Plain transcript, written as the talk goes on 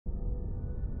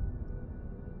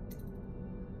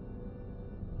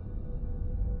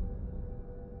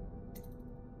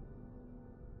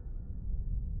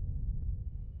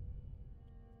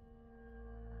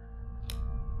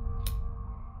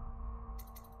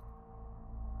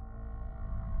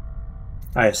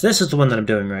Ah, yes, this is the one that I'm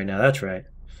doing right now. That's right.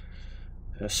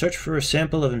 Search for a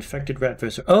sample of infected rat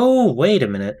viscera. Oh, wait a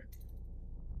minute.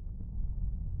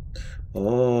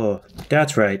 Oh,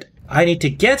 that's right. I need to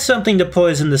get something to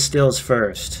poison the stills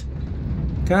first.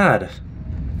 God.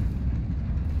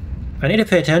 I need to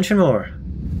pay attention more.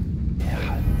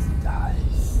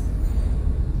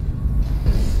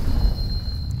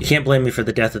 You can't blame me for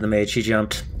the death of the maid. She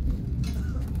jumped.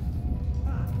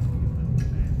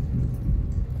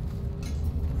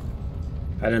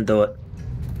 I didn't do it.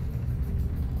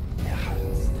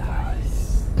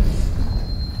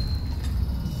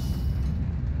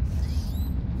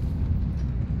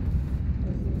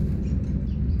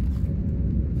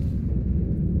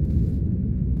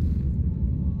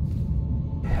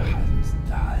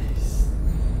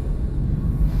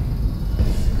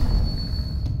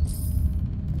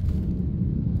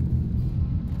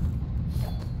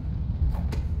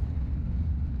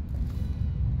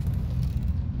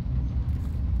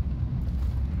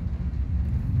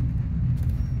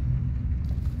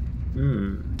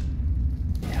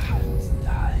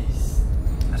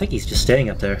 I think he's just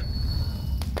staying up there.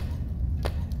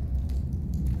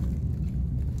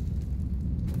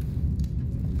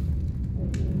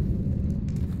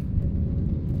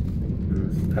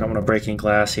 I don't want to break in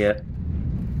glass yet.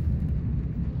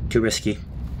 Too risky.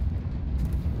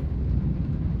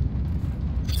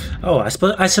 Oh, I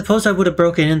suppose I would have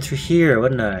broken in through here,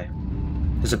 wouldn't I?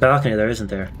 There's a balcony there,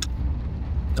 isn't there?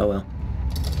 Oh well.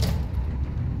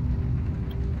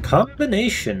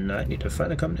 Combination. I need to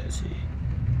find a combination.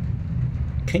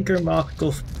 Tinker Mock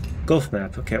Golf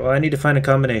Map. Okay, well I need to find a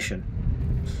combination.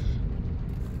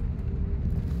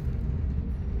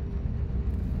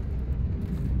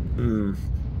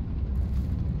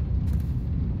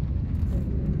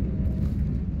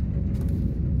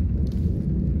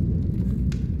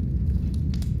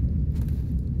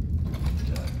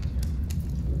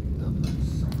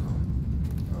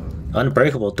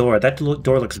 Unbreakable door. That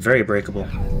door looks very breakable.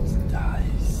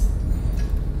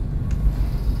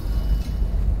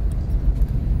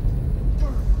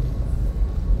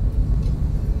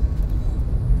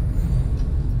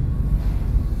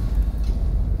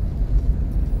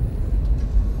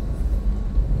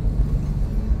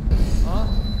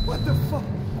 What the fuck?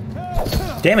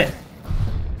 Damn it!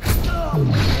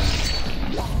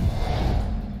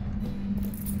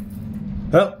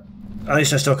 Well, at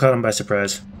least I still caught him by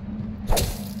surprise.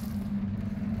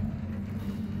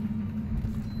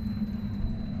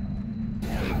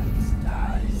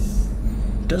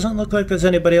 Doesn't look like there's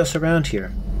anybody else around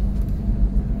here.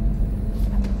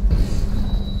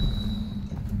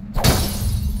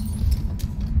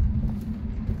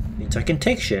 Means I can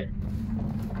take shit.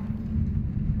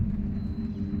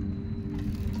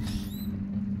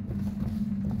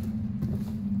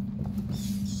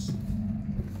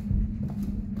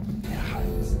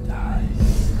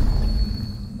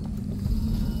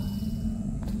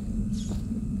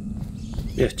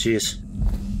 Yeah, jeez.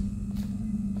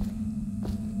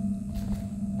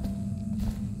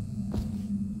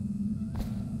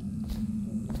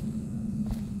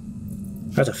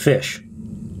 That's a fish.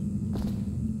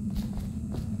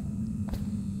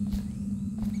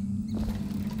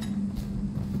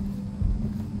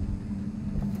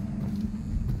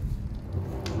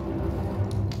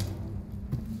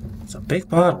 It's a big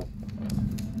bottle.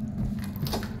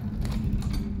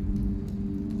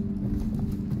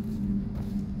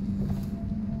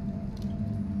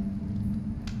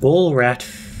 Bull rat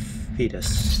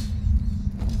fetus.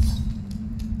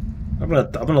 I'm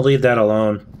gonna leave that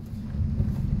alone.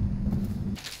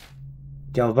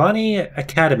 Galvani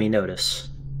Academy notice.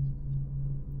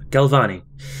 Galvani.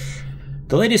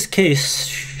 The latest case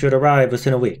should arrive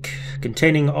within a week,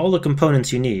 containing all the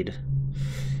components you need.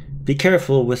 Be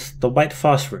careful with the white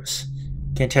phosphorus.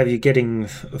 Can't have you getting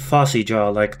Fossy Jaw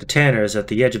like the Tanners at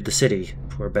the edge of the city,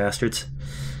 poor bastards.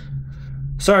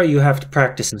 Sorry you have to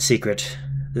practice in secret.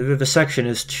 The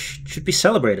vivisection should be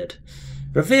celebrated.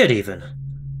 Revered even.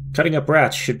 Cutting up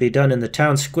rats should be done in the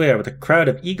town square with a crowd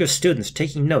of eager students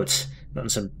taking notes, not in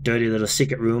some dirty little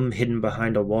secret room hidden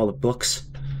behind a wall of books.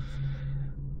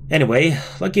 Anyway,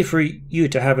 lucky for you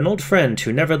to have an old friend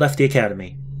who never left the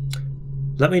academy.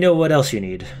 Let me know what else you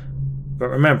need. But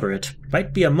remember, it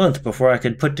might be a month before I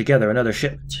can put together another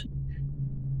shipment.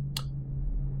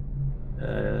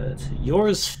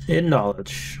 Yours in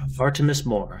knowledge, Artemis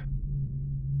Moore.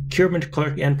 Procurement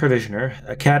Clerk and Provisioner,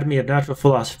 Academy of Natural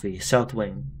Philosophy, South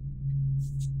Wing.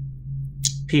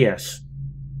 P.S.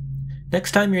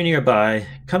 Next time you're nearby,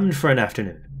 come in for an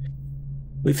afternoon.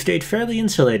 We've stayed fairly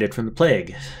insulated from the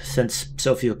plague, since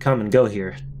so few come and go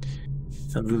here.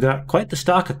 And we've got quite the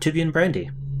stock of Tibian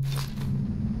brandy.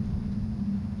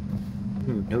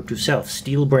 Note to self,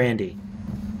 steal brandy.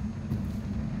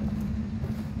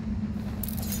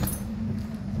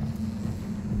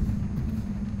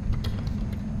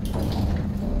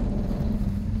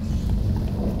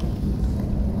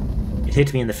 It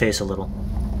hit me in the face a little.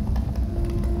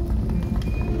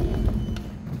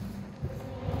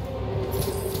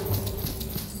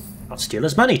 I'll steal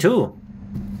his money, too.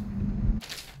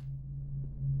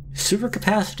 Sewer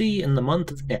capacity in the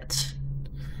month of Nets.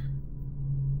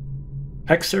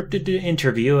 Excerpted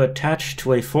interview attached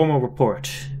to a formal report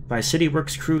by City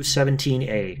Works Crew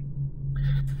 17A.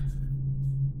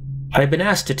 I've been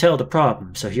asked to tell the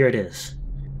problem, so here it is.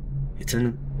 It's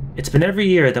been every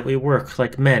year that we work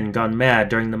like men gone mad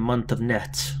during the month of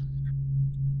Nets.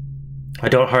 I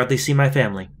don't hardly see my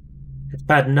family. It's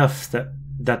bad enough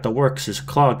that the works is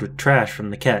clogged with trash from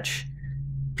the catch,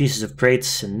 pieces of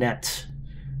crates and nets.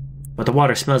 But the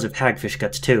water smells of hagfish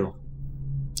guts too.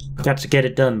 Got to get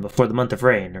it done before the month of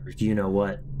rain, or you know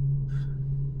what.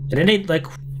 And it ain't like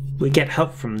we get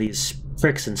help from these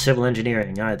pricks in civil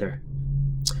engineering either.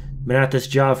 Been at this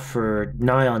job for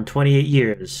nigh on 28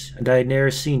 years, and I'd ne'er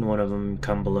seen one of them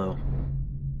come below.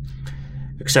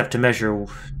 Except to measure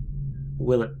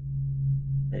will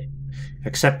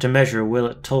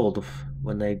it told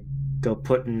when they go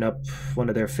putting up one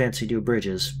of their fancy new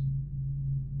bridges.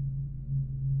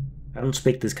 I don't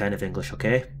speak this kind of English,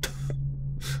 okay?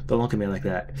 Don't look at me like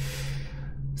that.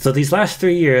 So these last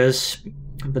 3 years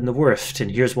have been the worst, and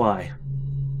here's why.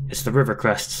 It's the river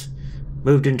crests.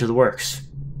 Moved into the works.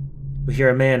 We hear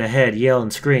a man ahead yell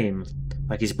and scream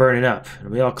like he's burning up, and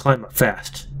we all climb up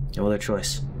fast. No other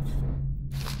choice.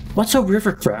 What's a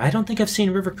river crest? I don't think I've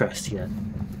seen river crest yet.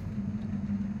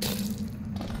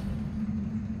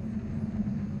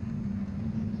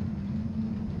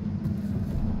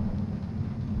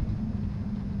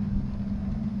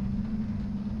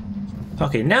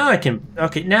 Okay, now I can.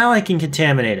 Okay, now I can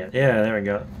contaminate it. Yeah, there we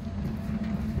go.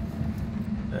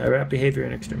 Rat behavior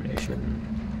and extermination.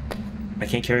 I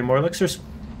can't carry more elixirs.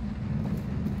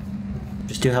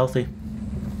 Just too healthy.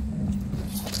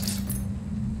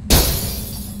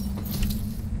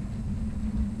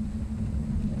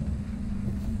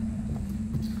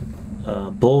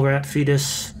 Bull rat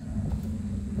fetus.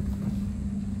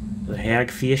 The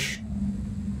hagfish.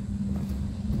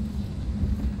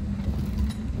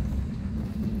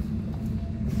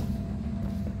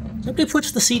 Somebody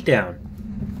puts the seat down.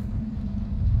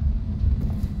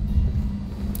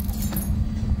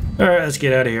 Alright, let's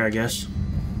get out of here, I guess.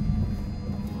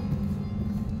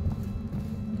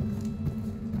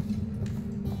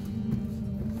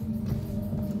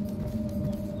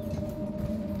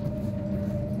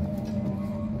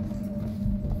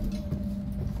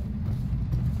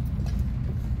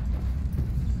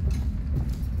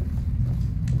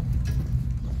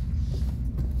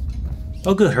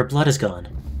 Oh good, her blood is gone.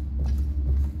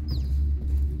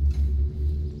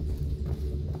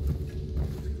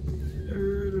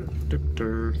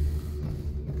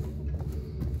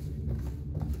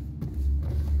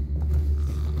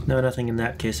 No, nothing in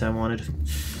that case I wanted.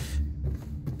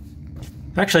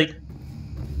 Actually,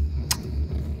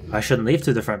 I shouldn't leave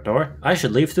through the front door. I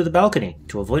should leave through the balcony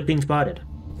to avoid being spotted.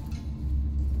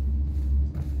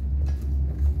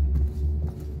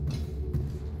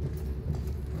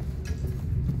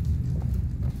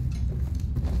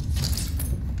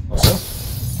 Also,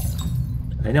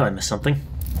 I know I missed something.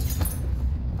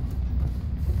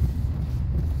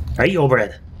 Hey, your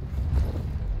bread.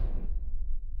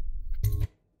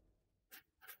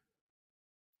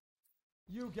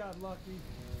 You got lucky.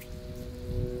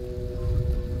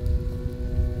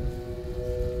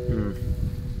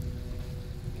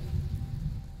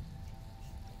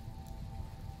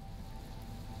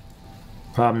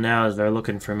 Problem now is they're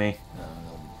looking for me.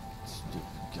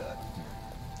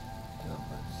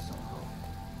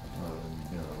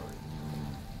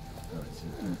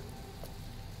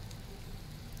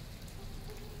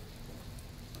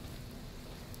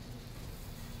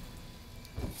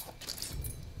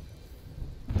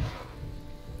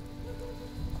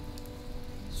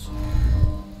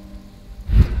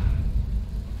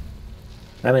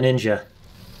 I'm a ninja.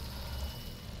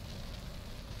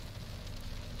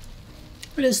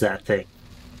 What is that thing?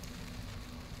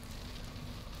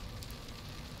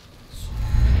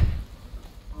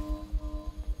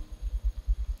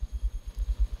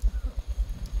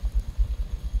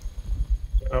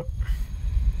 Oh.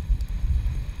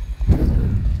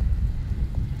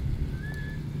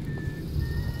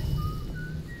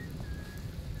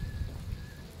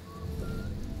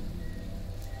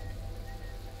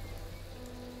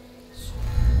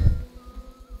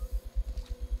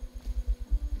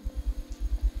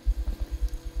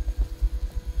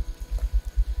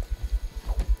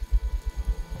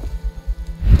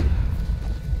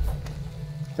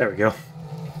 There we go.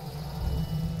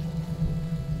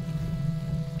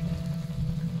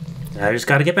 I just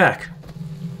gotta get back.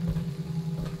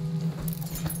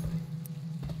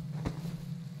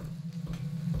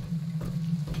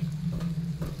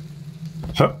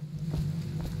 Huh.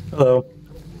 Hello.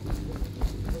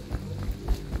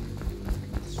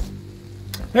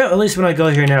 Well, at least when I go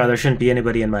here now, there shouldn't be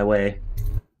anybody in my way.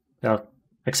 No,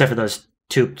 except for those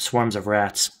 2 swarms of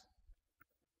rats.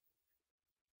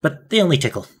 But they only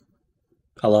tickle.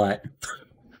 A lot.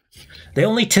 They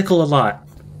only tickle a lot.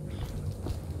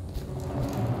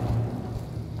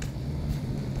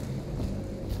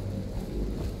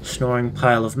 Snoring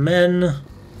pile of men.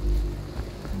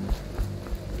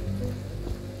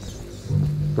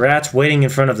 Rats waiting in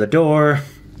front of the door.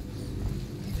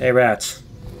 Hey, rats.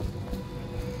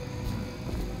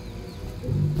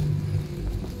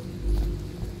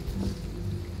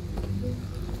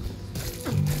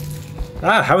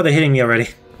 Ah, how are they hitting me already?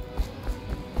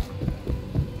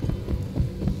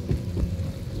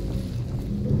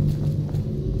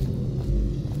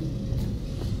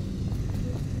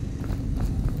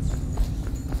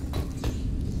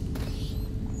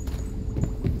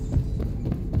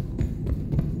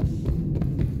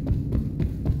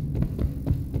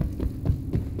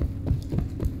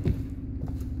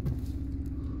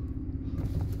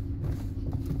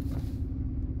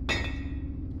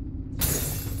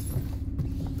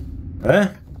 Huh?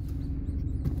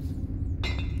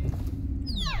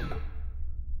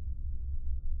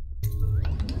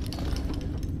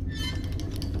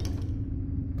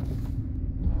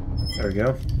 There we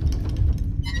go.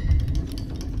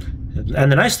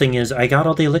 And the nice thing is, I got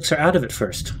all the elixir out of it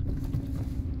first.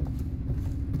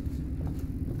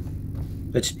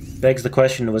 Which begs the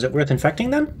question, was it worth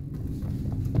infecting them?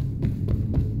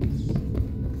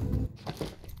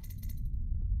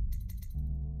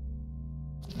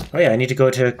 Oh yeah, I need to go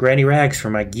to Granny Rags for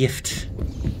my gift.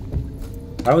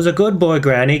 I was a good boy,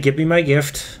 Granny. Give me my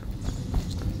gift.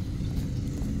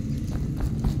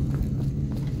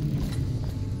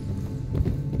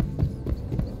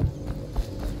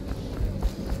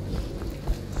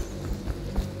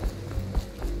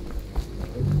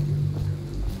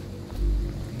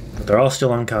 But they're all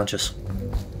still unconscious.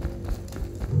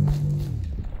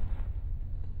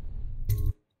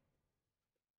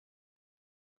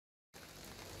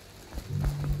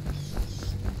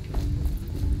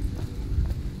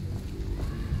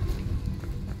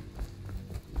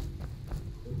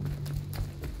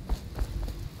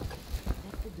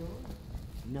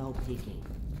 No peeking.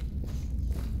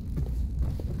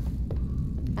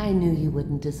 I knew you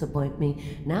wouldn't disappoint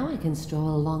me. Now I can stroll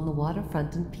along the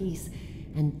waterfront in peace.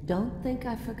 And don't think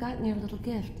I've forgotten your little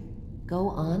gift. Go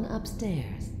on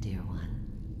upstairs, dear one.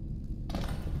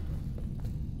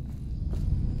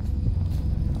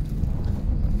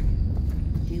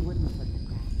 She wouldn't put the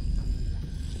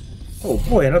grass. Oh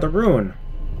boy, another rune.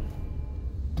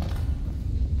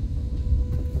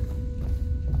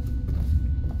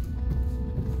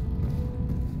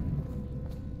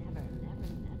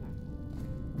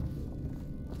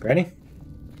 Granny?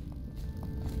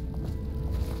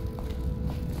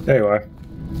 There you are.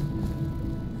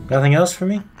 Nothing else for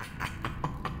me?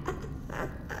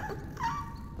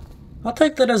 I'll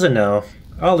take that as a no.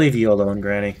 I'll leave you alone,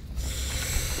 Granny.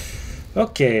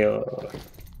 Okay.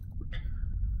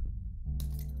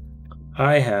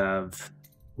 I have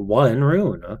 1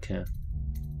 rune. Okay.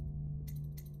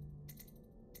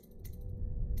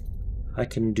 I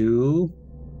can do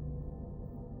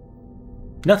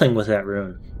nothing with that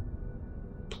rune.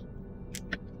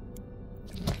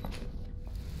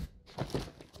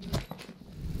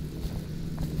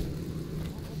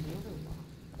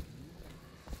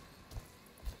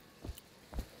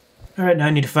 Alright, now I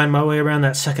need to find my way around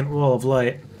that second wall of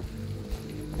light.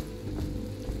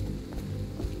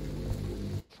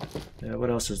 Yeah, what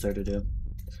else is there to do?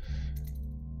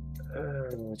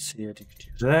 Let's see, I can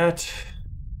do that.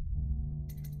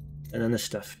 And then this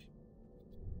stuff.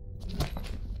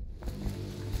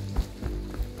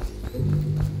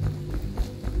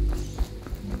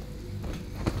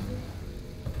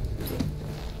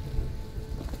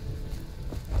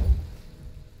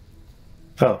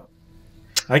 Oh.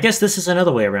 I guess this is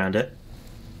another way around it.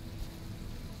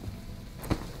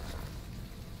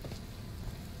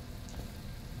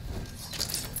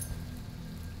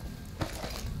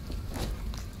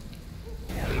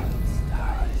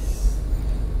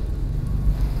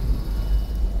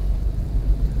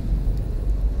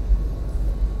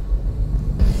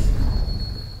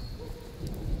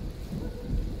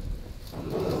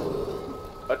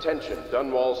 Attention,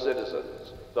 Dunwall citizens.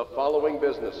 The following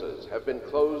businesses have been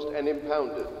closed and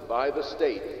impounded by the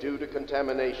state due to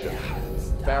contamination.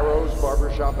 Barrow's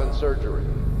Barbershop and Surgery,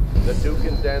 the Duke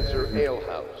and Dancer Ale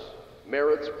House,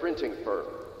 Merritt's Printing Firm,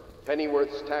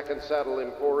 Pennyworth's Tack and Saddle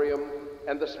Emporium,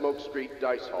 and the Smoke Street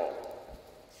Dice Hall.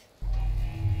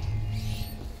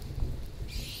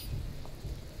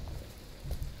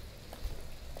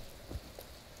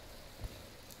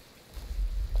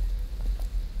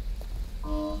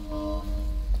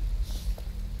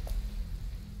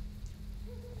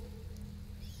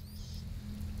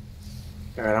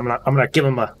 All right, I'm gonna give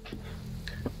him a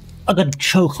good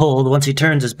chokehold once he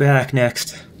turns his back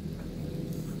next.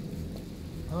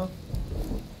 Huh?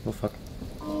 Oh fuck.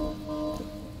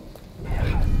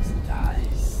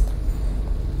 Nice.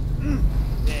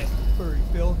 Yeah, furry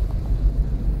Phil.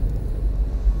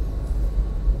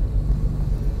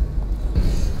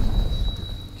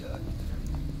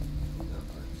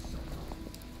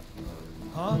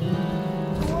 Huh?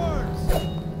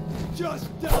 Dwarves!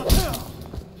 Just down now!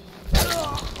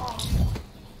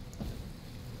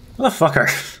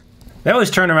 Motherfucker. They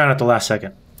always turn around at the last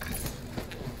second.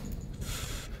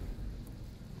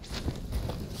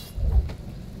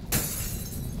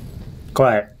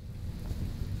 Quiet.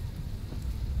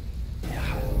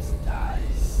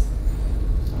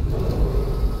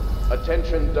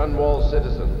 Attention Dunwall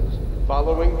citizens.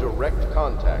 Following direct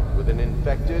contact with an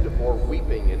infected or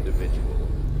weeping individual,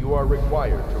 you are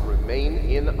required to remain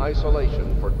in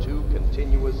isolation for 2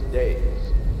 continuous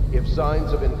days. If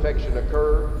signs of infection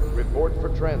occur, report for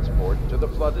transport to the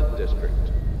flooded district.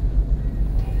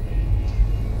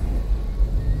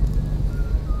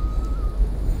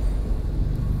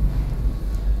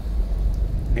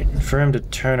 Waiting for him to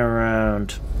turn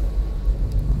around.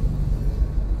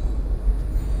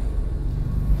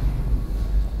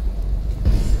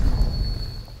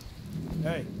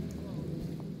 Hey.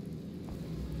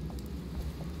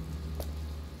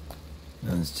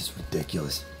 No, it's just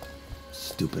ridiculous.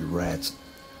 Stupid rats.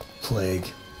 Plague.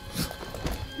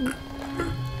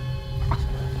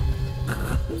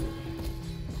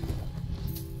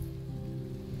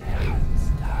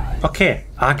 Okay,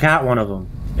 I got one of them.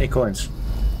 Acorns.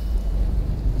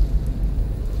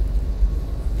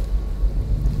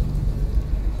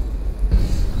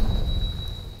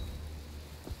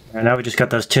 And now we just got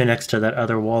those 2 next to that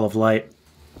other wall of light.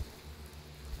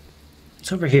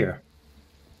 It's over here.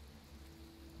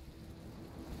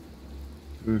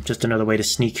 Just another way to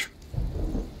sneak.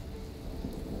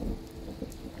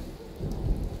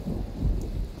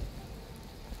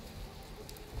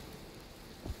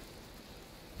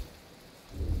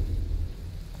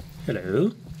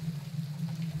 Hello.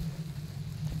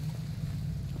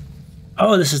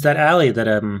 Oh, this is that alley that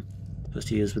I'm supposed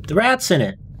to use with the rats in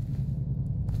it.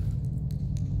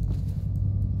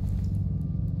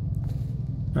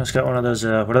 I just got one of those,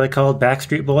 what are they called?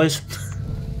 Backstreet Boys?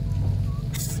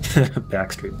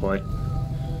 Backstreet Boy.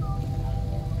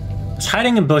 Does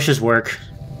hiding in bushes work?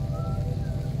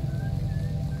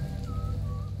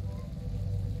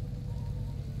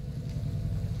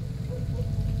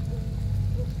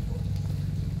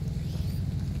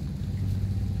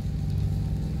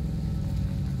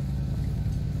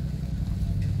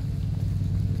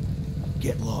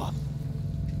 Get lost.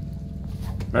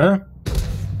 Huh?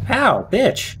 Ow,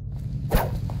 bitch.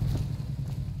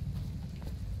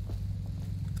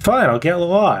 Fine, I'll get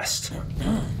lost.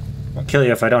 I'll kill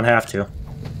you if I don't have to.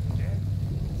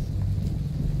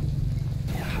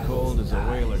 Cold as a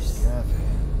whaler's cafe.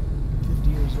 50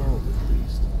 years old at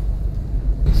least.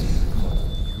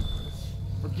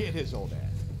 Forget his old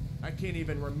ass. I can't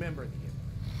even remember the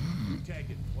image. Tag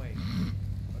it plain.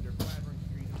 Under Clavering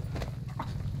Street.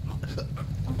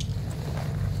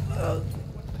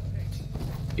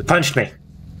 You punched me.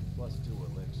 Plus 2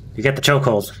 elixir. You get the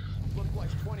chokehold. Looked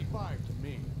like 25 to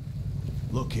me.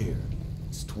 Look here.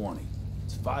 It's 20.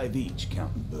 It's 5 each,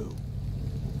 counting Boo.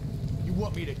 You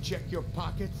want me to check your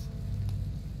pockets?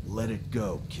 Let it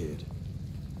go, kid.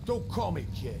 Don't call me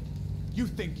kid. You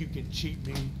think you can cheat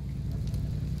me?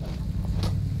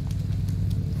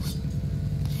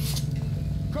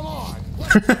 Come on!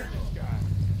 Let's get this guy.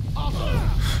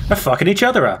 They're fucking each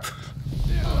other up.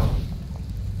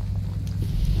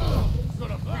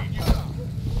 Gonna feed you.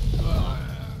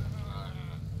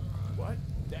 What?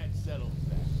 That settles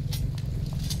that.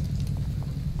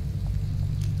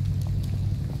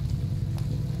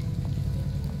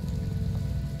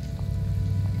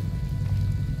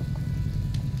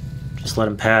 Just let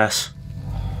him pass.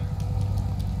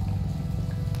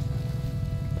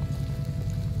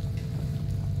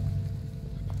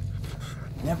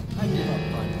 Never give up,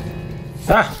 bud.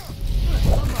 Ah!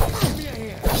 Give me a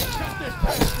hand. Cut this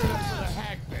bastard up so the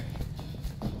hag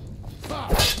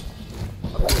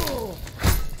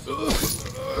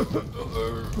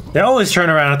They always turn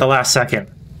around at the last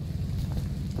second.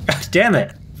 Damn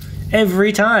it.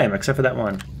 Every time, except for that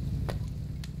one.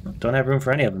 Don't have room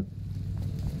for any of them.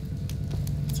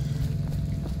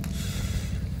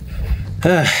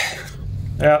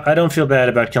 I don't feel bad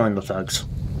about killing the thugs.